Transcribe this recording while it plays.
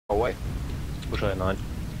Oh wait. Push at 9.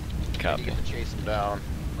 Copy. You get to chase him down.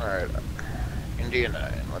 Alright. India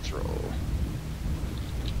 9, let's roll.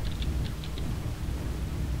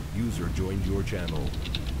 User joined your channel.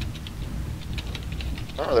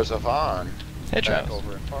 Oh, there's a Vaughn. Hey, back Travis.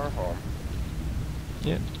 over in Farholm.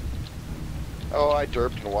 Yeah. Oh, I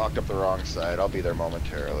derped and walked up the wrong side. I'll be there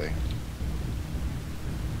momentarily.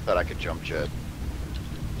 Thought I could jump jet.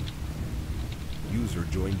 User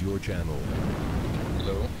joined your channel.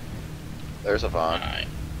 Hello. There's a Vaughn. Hey,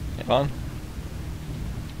 Vaughn.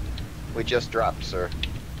 We just dropped, sir.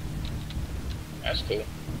 That's cool.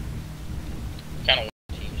 Kind of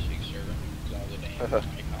TeamSpeak server. With all the damn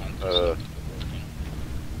icons. Working.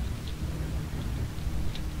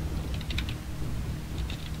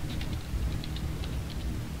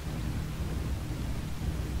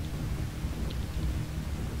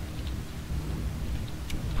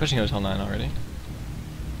 Pushing Hotel 9 already.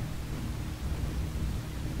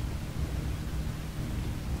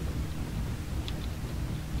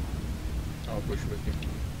 I'll push with you.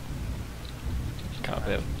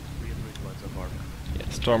 Copy. Yeah,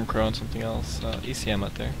 Stormcrow and something else. ECM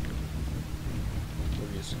out there.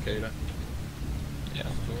 Maybe a cicada. Yeah.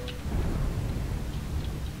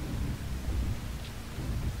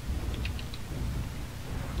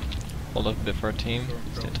 Hold up a bit for our team.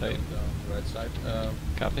 Stay tight. Right side.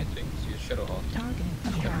 Copy. I think see a Shadowhawk. Target.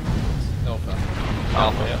 Alpha.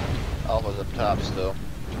 Alpha, yeah. Alpha's up top still.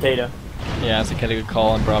 Data. Yeah, it's a good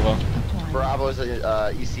call on Bravo. Bravo's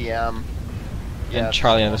a ECM. And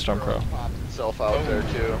Charlie and the Stormcrow. Popped itself out there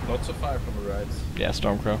too. Lots of fire from the right. Yeah,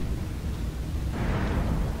 Stormcrow.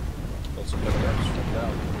 Lots of level ups from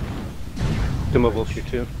down. Timberwolf here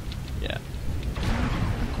too. Yeah.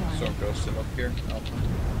 Stormcrow still up here. Alpha.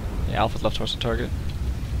 Yeah, Alpha's left towards the target.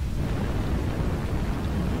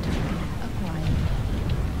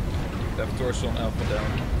 Left torso on Alpha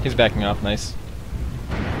down. He's backing off, nice.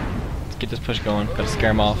 Let's get this push going. Gotta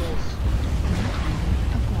scare him off.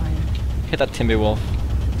 Hit that Timberwolf.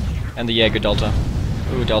 And the Jaeger Delta.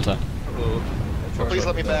 Ooh, Delta. Ooh. Please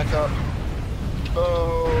let me back up.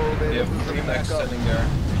 Oh, baby. Yeah, Let me three back max up. standing there.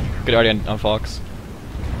 Good already on Fox.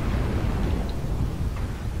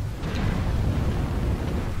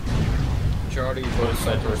 Charlie, both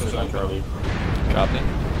side torsos on Charlie. Copy.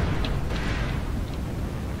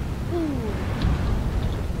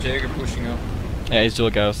 Jaeger pushing up. Yeah, he's dual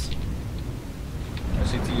Gauss.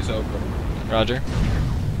 RCT is open. Roger.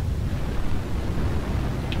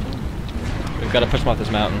 We've got to push him off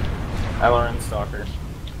this mountain. LRM Stalker.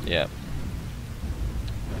 Yeah.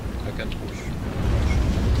 I can push.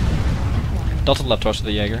 Delta left torso to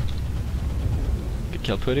the Jaeger. Good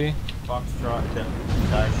kill, Putty. Foxtrot,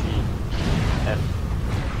 Daishi, F,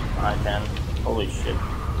 I-10. Holy shit.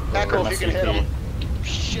 Echo, if you can hit him.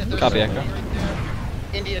 Shit, there's Copy, somebody Echo. right there.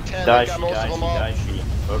 India 10, they Daishi, got most of them all. Daishi.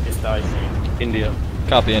 Focus Daishi. India.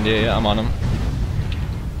 Copy, India, yeah, I'm on him.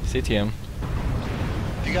 CTM.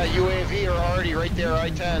 If you got UAV or already right there,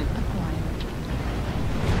 I-10.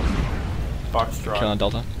 Foxtrot. Kill on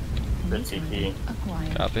Delta. Red CP.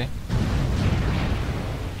 Copy.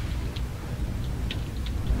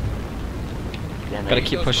 Gotta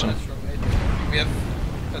keep pushing. We have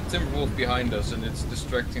a Timberwolf behind us and it's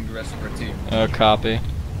distracting the rest of our team. Copy.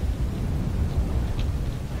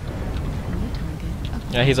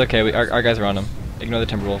 Yeah, he's okay. Our guys are on him. Ignore the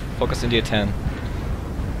Timberwolf. Focus India 10.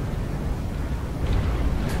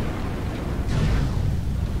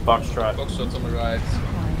 Foxtrot. Foxtrot's on the right.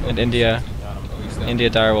 And India. Oh, he's down. India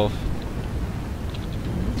Direwolf.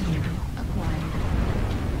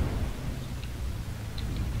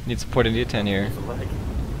 Need support India 10 here.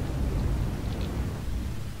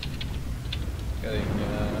 Getting,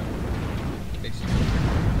 basically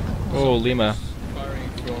Oh, Lima. firing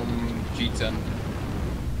from G10.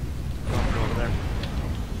 Over there.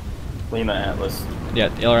 Lima Atlas. Yeah,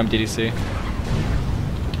 LRM DDC.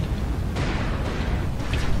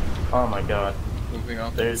 Oh my god. Moving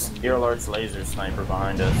up. There's Earlar's laser sniper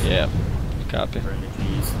behind us. Yeah. Copy. We're in the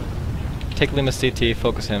G's. Take Lima CT,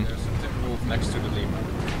 focus him. There's a Timberwolf next to the Lima.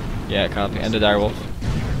 Yeah, copy. And the Direwolf.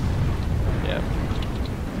 Yeah.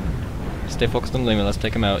 Stay focused on Lima, let's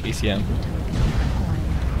take him out. ECM.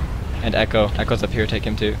 And Echo. Echo's up here, take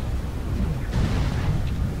him too.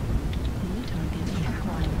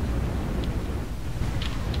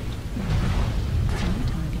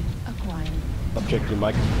 Subject, your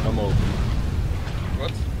mic is come over.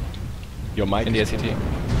 What? Your mic India is CT.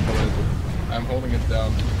 I'm holding it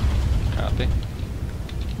down. Copy.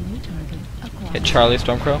 Hit Charlie,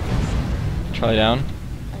 Stormcrow. Charlie down.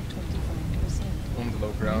 On the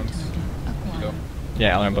low ground. Go.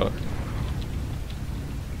 Yeah, LRM boat.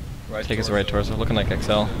 Right Take his right torso, looking like XL. XL,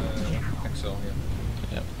 yeah.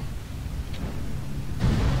 Yep.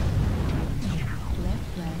 Left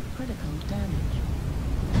flag critical damage.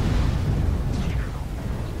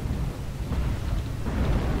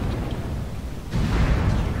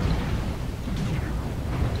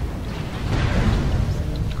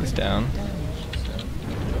 He's down.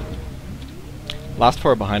 Last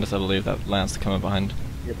 4 behind us, I believe. That Lance coming behind.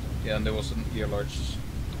 Yeah, and there was an ear large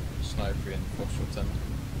sniper in Foxtrot 10.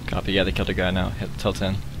 Copy. Yeah, they killed a guy now. Hit till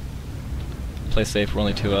 10. Play safe. We're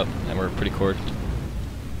only 2 up, and we're pretty cored.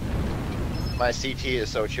 My CT is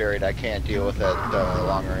so cherried I can't deal with that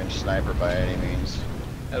long range sniper by any means.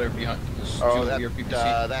 Header behind. Oh, that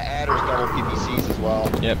adder's double PPCs as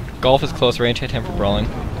well. Yep. Golf is close range. Hit him for brawling.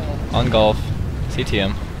 On golf.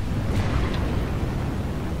 CTM.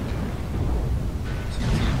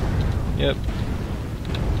 Yep.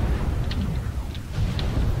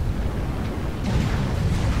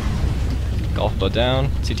 Golf bow down.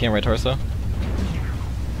 CTM right torso.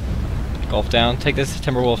 Golf down. Take this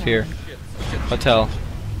Timberwolf here. Hotel.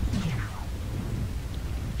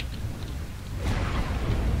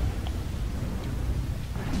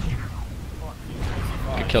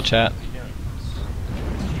 Good kill, chat.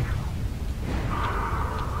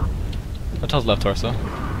 Hotel's left torso.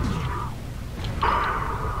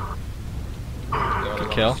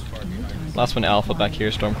 Good kill. Last one Alpha back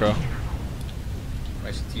here, Stormcrow.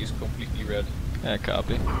 My CT is completely red. Yeah,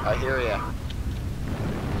 copy. I hear ya.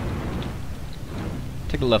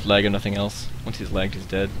 Take the left leg and nothing else. Once he's legged, he's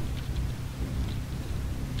dead.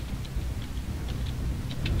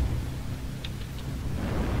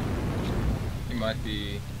 He might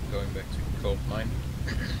be going back to Golf 9.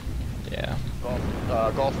 Yeah.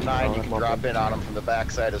 Golf 9, you can drop in on him from the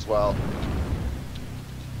backside as well.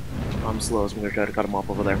 I'm slow, so I'm gonna try to cut him off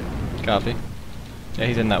over there. Copy. Yeah,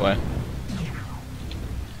 he's in that way.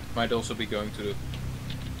 Might also be going to the...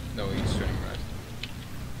 No, he's turning right.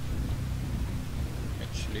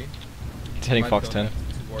 Actually. He's heading might Fox go 10.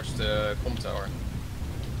 left towards the com tower.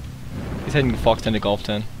 He's heading Fox 10 to Golf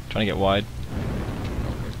 10. Trying to get wide.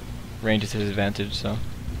 Okay. Range is his advantage, so.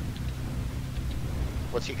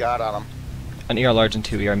 What's he got on him? An ER large and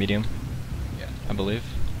 2 ER medium, Yeah, I believe.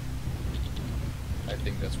 I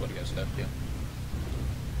think that's what he has left, yeah.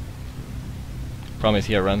 Problem is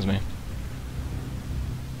he outruns me.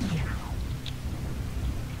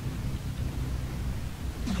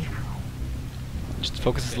 Just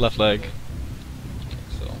focus his left leg.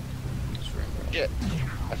 So, just remember. Shit.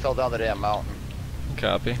 I fell down the damn mountain.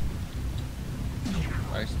 Copy.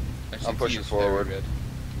 My I'm CT pushing is forward. very red.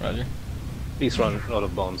 Roger. Please run out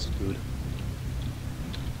of bounds, dude.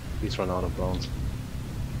 Please run out of bounds.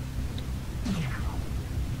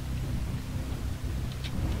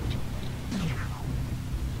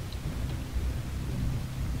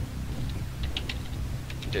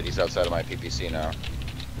 Dude, he's outside of my PPC now.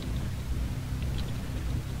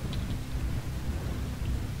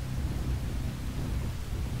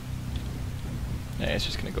 Yeah, it's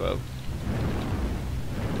just gonna go out.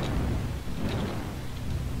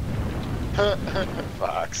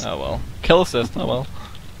 Fox. Oh well. Kill assist, oh well.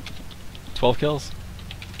 12 kills.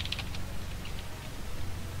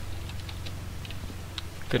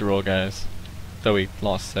 Good roll, guys. Though we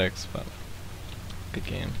lost 6, but good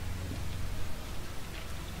game.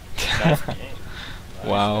 Nice game.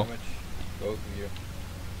 Wow. Nice damage, both of you.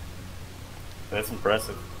 That's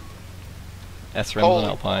impressive. SRM and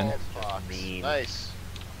Alpine. Fox. Nice.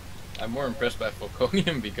 I'm more impressed by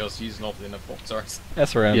Falconium because he's not in a Fox art.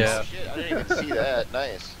 SRMs. Yeah. Shit, I didn't even see that.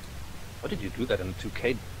 Nice. Why did you do that in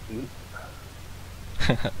 2K, dude?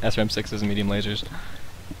 SRM 6s and medium lasers.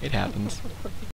 It happens.